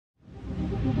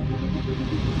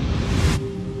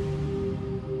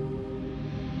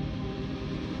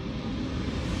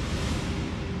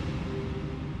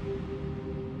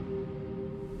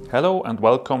Hello and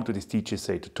welcome to this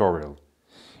TGSA tutorial.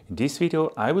 In this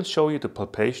video I will show you the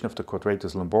palpation of the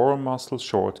Quadratus Lumborum muscle,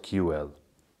 short QL.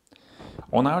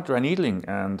 On our dry needling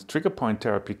and trigger point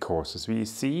therapy courses we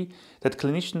see that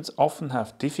clinicians often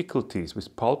have difficulties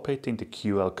with palpating the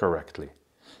QL correctly.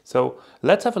 So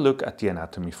let's have a look at the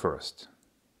anatomy first.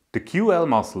 The QL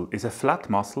muscle is a flat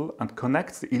muscle and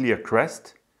connects the iliac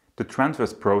crest, the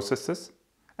transverse processes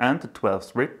and the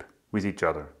 12th rib with each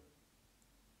other.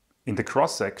 In the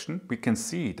cross-section we can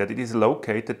see that it is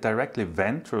located directly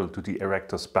ventral to the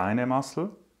erector spinae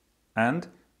muscle and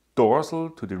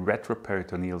dorsal to the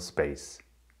retroperitoneal space.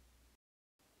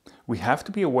 We have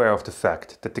to be aware of the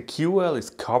fact that the QL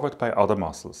is covered by other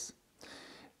muscles.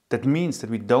 That means that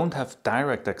we don't have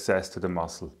direct access to the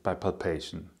muscle by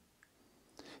palpation.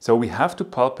 So we have to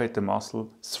palpate the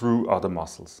muscle through other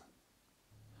muscles.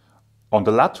 On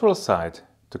the lateral side,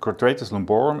 the Quadratus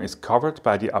lumborum is covered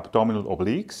by the abdominal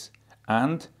obliques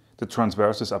and the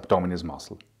transversus abdominis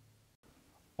muscle.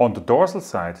 On the dorsal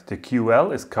side, the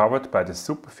QL is covered by the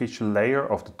superficial layer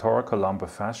of the thoracolumbar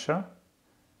fascia,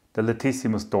 the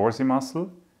latissimus dorsi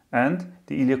muscle and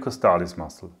the iliocostalis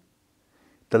muscle.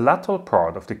 The lateral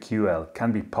part of the QL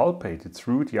can be palpated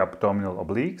through the abdominal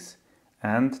obliques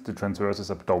and the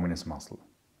transversus abdominis muscle.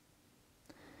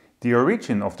 The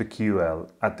origin of the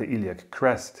QL at the iliac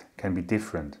crest can be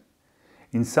different.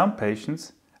 In some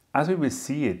patients, as we will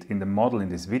see it in the model in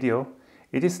this video,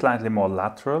 it is slightly more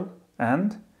lateral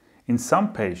and in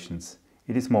some patients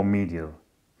it is more medial.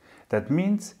 That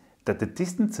means that the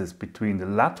distances between the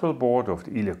lateral border of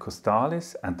the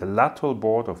iliocostalis and the lateral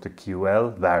border of the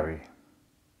QL vary.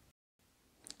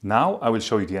 Now I will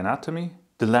show you the anatomy,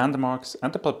 the landmarks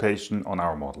and the palpation on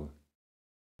our model.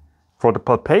 For the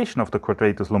palpation of the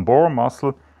Quadratus lumborum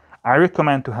muscle, I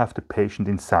recommend to have the patient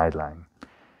in side lying.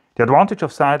 The advantage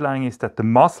of side lying is that the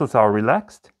muscles are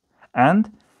relaxed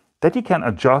and that you can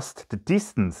adjust the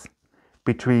distance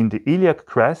between the iliac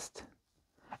crest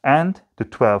and the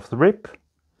 12th rib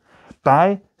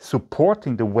by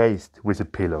supporting the waist with a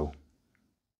pillow.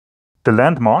 The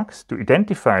landmarks to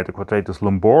identify the Quadratus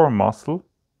lumborum muscle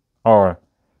are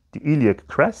the iliac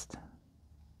crest,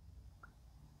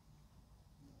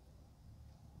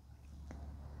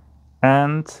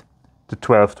 and the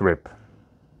 12th rib.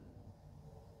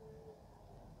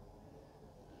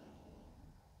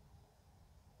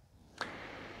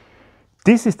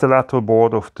 This is the lateral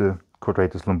border of the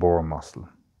Quadratus lumborum muscle.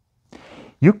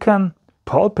 You can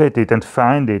palpate it and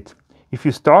find it if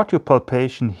you start your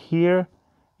palpation here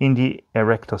in the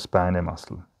erector spinae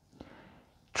muscle.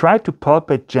 Try to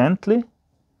palpate gently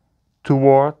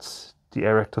towards the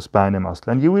erector spinae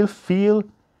muscle and you will feel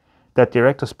that the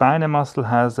erector spinae muscle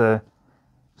has a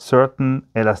certain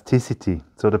elasticity.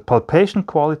 So the palpation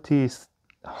quality is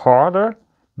harder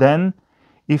than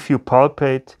if you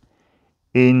palpate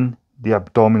in the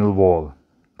abdominal wall,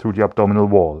 through the abdominal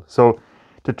wall. So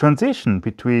the transition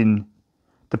between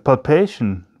the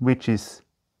palpation, which is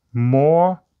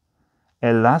more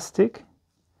elastic,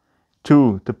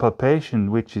 to the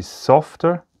palpation, which is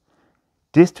softer,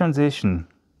 this transition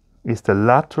is the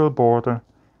lateral border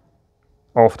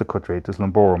of the Quadratus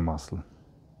lumborum muscle.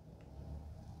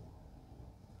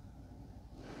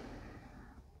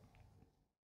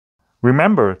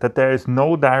 Remember that there is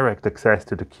no direct access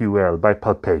to the QL by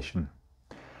palpation.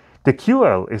 The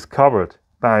QL is covered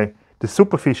by the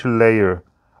superficial layer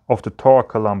of the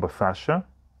thoracolumbar fascia,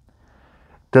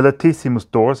 the latissimus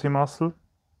dorsi muscle,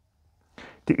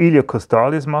 the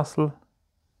iliocostalis muscle,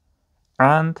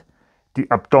 and the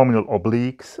abdominal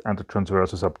obliques and the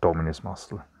transversus abdominis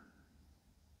muscle.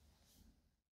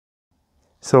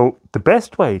 So the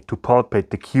best way to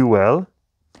palpate the QL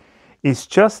is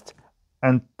just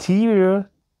anterior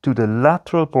to the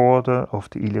lateral border of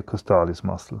the iliocostalis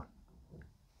muscle.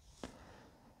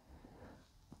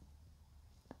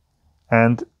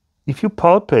 And if you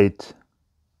palpate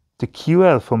the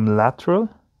QL from lateral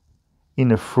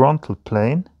in a frontal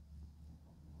plane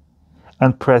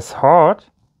and press hard,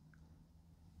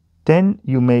 then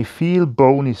you may feel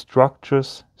bony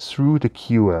structures through the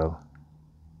QL.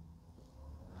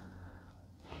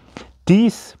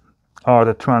 These are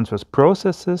the transverse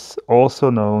processes, also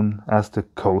known as the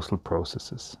costal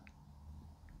processes.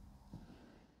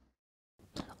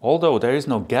 Although there is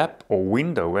no gap or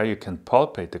window where you can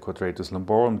palpate the Quadratus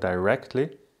lumborum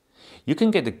directly, you can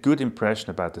get a good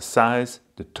impression about the size,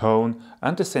 the tone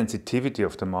and the sensitivity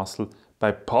of the muscle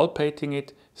by palpating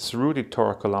it through the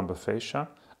thoracolumbar fascia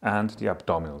and the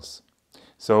abdominals.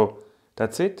 So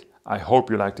that's it. I hope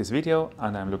you liked this video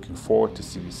and I'm looking forward to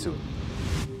see you soon.